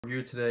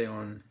Review today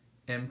on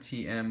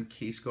MTM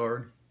case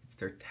guard. It's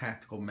their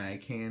Tactical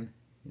Mag Can.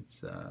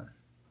 It's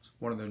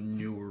one of the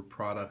newer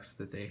products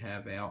that they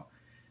have out.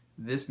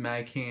 This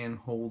mag can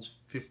holds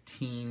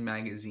 15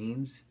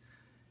 magazines,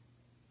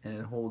 and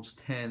it holds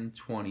 10,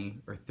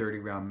 20, or 30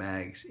 round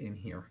mags in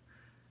here.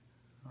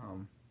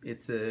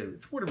 It's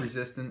water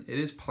resistant. It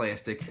is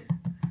plastic,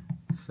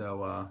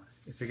 so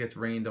if it gets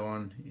rained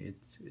on,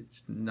 it's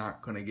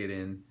not going to get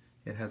in.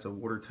 It has a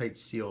watertight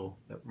seal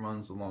that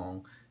runs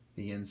along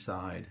the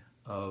inside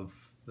of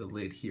the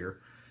lid here,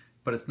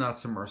 but it's not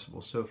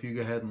submersible, so if you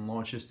go ahead and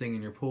launch this thing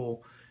in your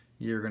pool,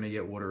 you're going to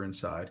get water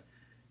inside.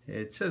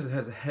 It says it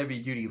has a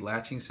heavy-duty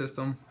latching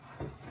system.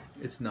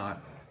 It's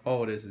not.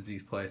 All it is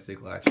these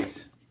plastic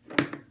latches.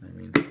 I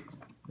mean,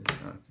 it's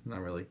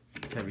not really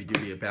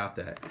heavy-duty about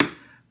that,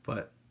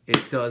 but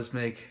it does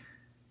bring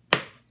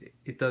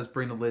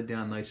the lid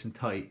down nice and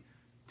tight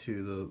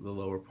to the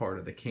lower part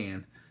of the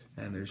can,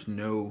 and there's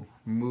no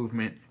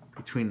movement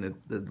between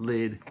the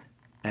lid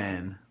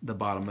and the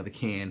bottom of the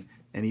can,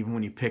 and even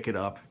when you pick it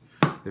up,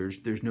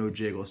 there's no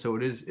jiggle. So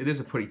it is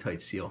a pretty tight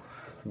seal,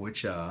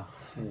 which I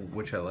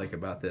like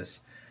about this.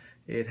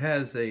 It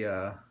has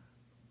a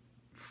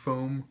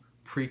foam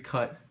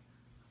pre-cut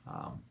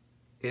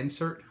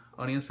insert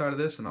on the inside of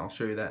this, and I'll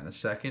show you that in a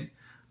second,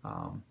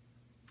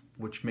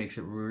 which makes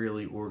it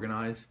really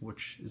organized,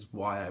 which is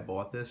why I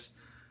bought this.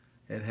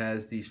 It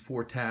has these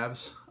 4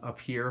 tabs up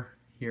here,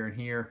 here, and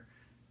here,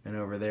 and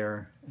over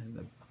there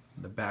in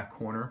the back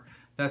corner.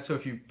 That's so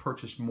if you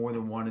purchase more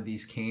than one of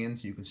these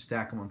cans, you can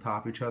stack them on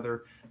top of each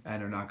other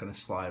and they're not going to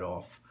slide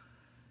off.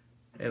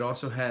 It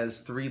also has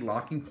 3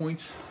 locking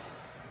points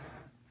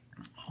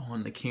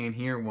on the can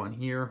here, one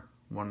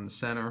in the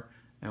center,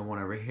 and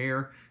one over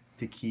here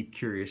to keep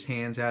curious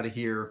hands out of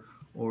here,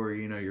 or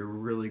your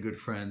really good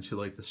friends who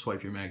like to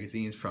swipe your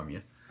magazines from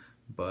you.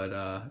 But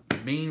the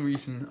main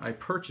reason I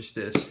purchased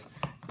this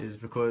is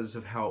because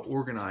of how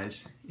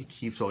organized it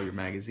keeps all your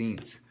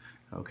magazines.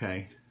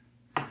 Okay.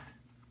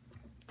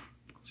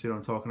 See what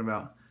I'm talking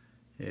about?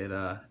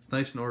 It's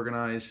nice and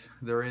organized.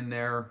 They're in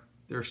there.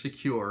 They're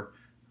secure.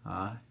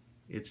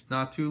 It's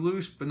not too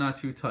loose, but not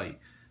too tight.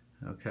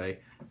 Okay.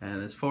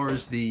 And as far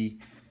as the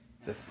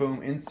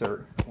foam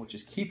insert, which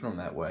is keeping them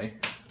that way,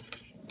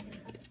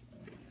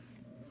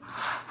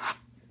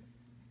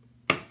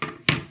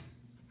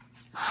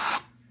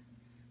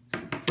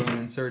 foam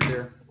insert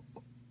there,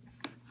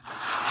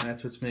 and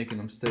that's what's making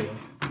them stay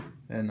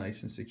and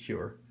nice and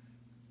secure.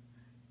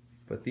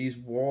 But these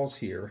walls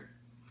here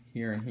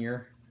and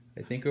here,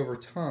 I think over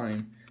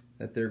time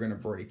that they're going to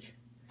break.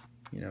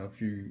 If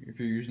you're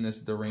using this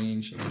at the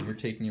range and you're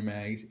taking your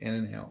mags in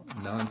and out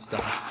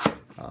non-stop,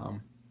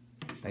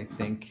 I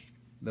think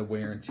the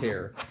wear and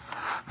tear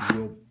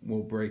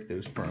will break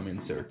those foam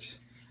inserts.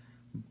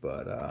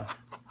 But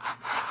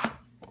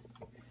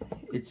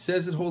it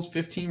says it holds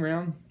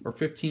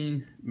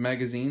 15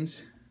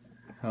 magazines.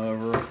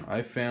 However,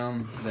 I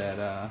found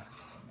that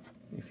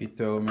if you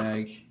throw a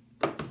mag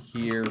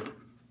here,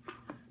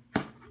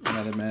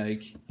 another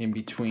mag in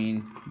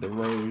between the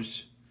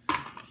rows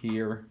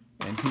here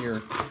and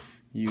here,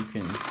 you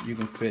can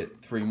fit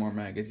 3 more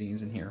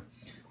magazines in here.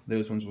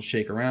 Those ones will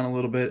shake around a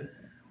little bit,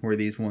 where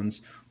these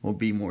ones will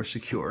be more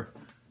secure.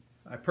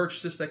 I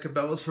purchased this at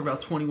Cabela's for about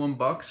 21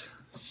 bucks,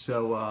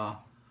 so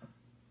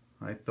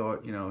I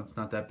thought, it's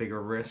not that big a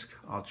risk.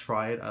 I'll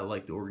try it. I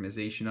like the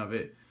organization of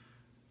it.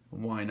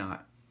 Why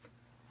not?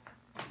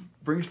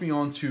 Brings me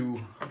on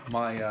to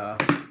my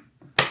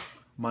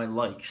my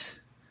likes.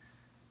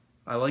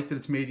 I like that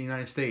it's made in the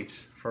United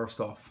States,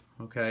 first off,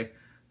 okay?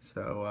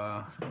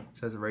 So, it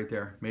says it right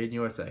there, made in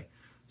USA.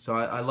 So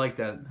I like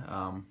that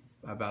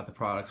about the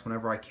products.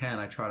 Whenever I can,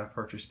 I try to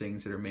purchase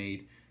things that are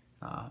made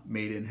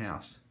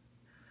in-house.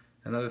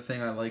 Another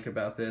thing I like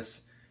about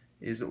this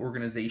is the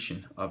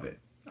organization of it.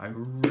 I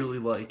really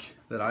like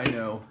that I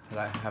know that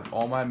I have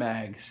all my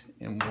mags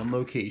in one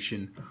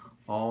location,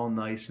 all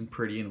nice and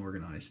pretty and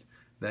organized.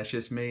 That's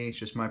just me, it's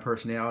just my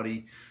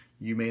personality.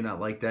 You may not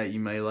like that. You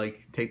may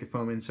take the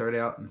foam insert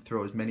out and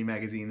throw as many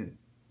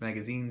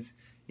magazines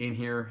in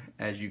here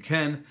as you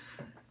can.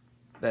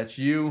 That's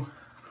you.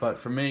 But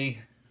for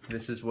me,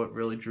 this is what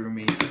really drew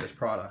me to this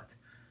product.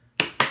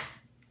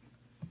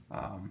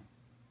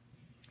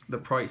 The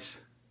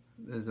price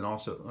is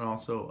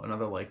also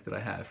another like that I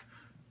have.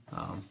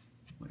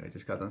 Like I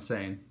just got done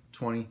saying,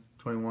 20,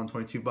 21,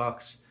 22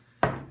 bucks.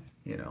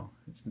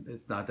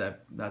 It's not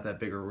that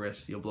big a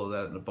risk. You'll blow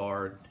that in a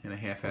bar in a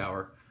half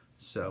hour.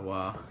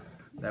 So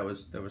that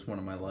was one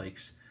of my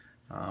likes.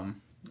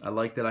 I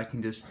like that I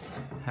can just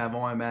have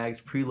all my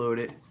mags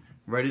preloaded,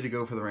 ready to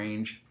go for the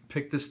range.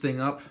 Pick this thing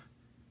up,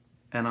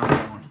 and I'm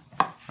going.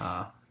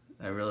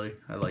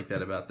 I like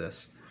that about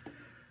this.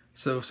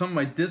 So some of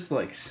my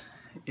dislikes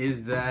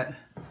is that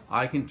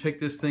I can pick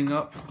this thing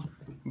up,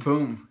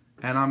 boom,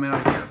 and I'm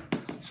out of here.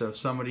 So if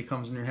somebody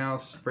comes in your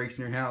house, breaks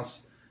in your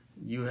house,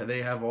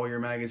 they have all your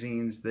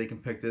magazines. They can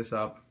pick this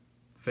up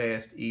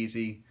fast,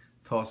 easy,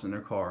 toss in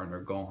their car, and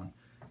they're gone.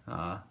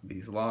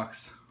 These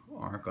locks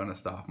aren't going to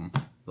stop them.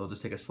 they'll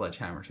just take a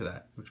sledgehammer to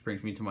that, which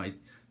brings me to my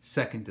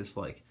second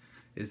dislike,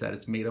 is that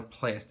it's made of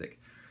plastic.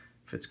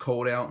 If it's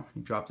cold out,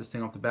 you drop this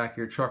thing off the back of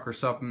your truck or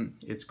something,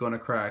 it's gonna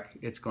crack,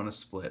 it's gonna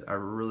split. I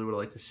really would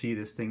like to see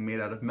this thing made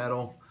out of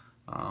metal,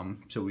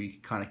 so we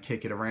kind of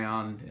kick it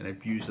around and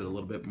abuse it a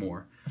little bit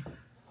more.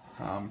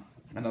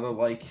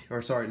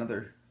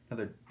 Another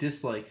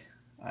dislike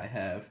I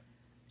have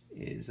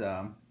is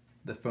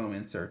the foam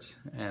inserts,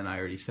 and I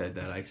already said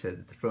that. I said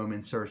that the foam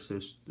inserts,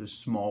 those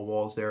small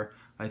walls there,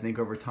 I think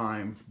over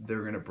time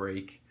they're gonna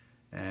break,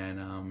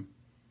 and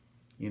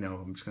you know,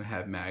 I'm just gonna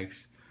have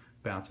mags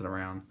bouncing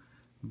around.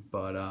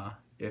 But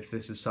if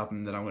this is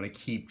something that I'm gonna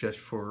keep just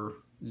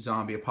for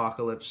zombie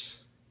apocalypse,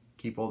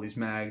 keep all these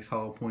mags,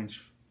 hollow points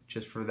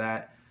just for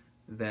that,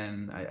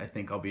 then I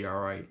think I'll be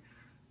all right.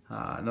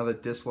 Another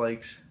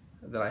dislikes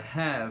that I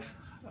have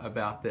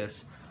about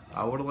this,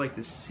 I would like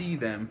to see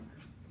them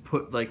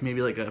put like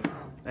maybe like a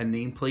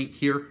nameplate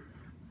here,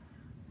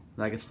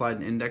 that I can slide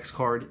an index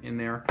card in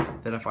there,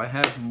 that if I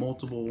have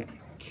multiple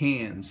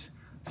cans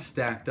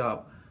stacked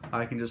up,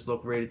 I can just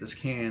look right at this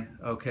can.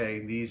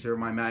 Okay, these are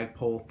my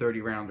Magpul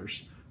 30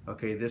 rounders.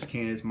 Okay, this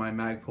can is my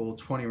Magpul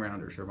 20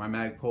 rounders, or my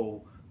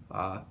Magpul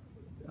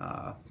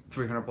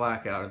 300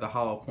 blackout, or the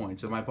hollow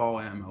points, or my ball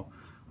ammo.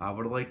 I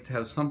would like to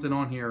have something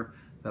on here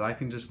that I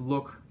can just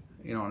look,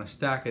 you know, on a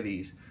stack of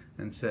these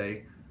and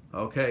say,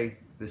 okay,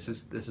 this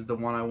is the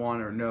one I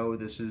want, or no,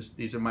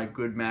 these are my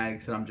good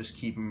mags that I'm just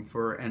keeping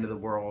for end of the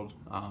world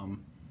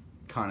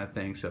kind of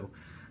thing. So,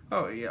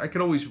 oh yeah, I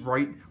could always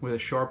write with a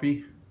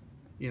Sharpie,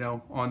 you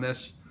know, on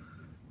this,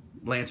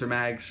 Lancer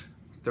mags,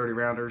 30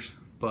 rounders.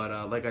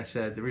 But like I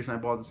said, the reason I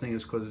bought this thing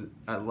is because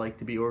I like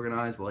to be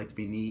organized, I like to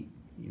be neat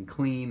and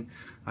clean.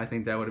 I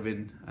think that would have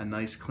been a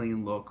nice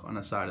clean look on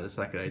the side of this.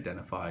 I could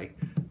identify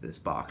this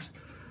box.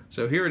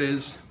 So here it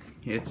is.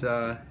 It's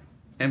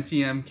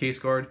MTM case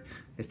guard.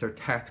 It's their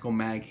Tactical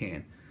Mag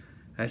Can.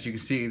 As you can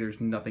see, there's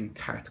nothing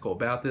tactical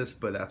about this,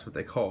 but that's what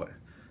they call it.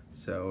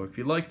 So if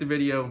you like the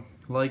video,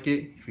 like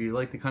it. If you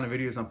like the kind of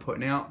videos I'm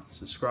putting out,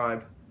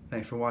 subscribe.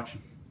 Thanks for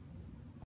watching.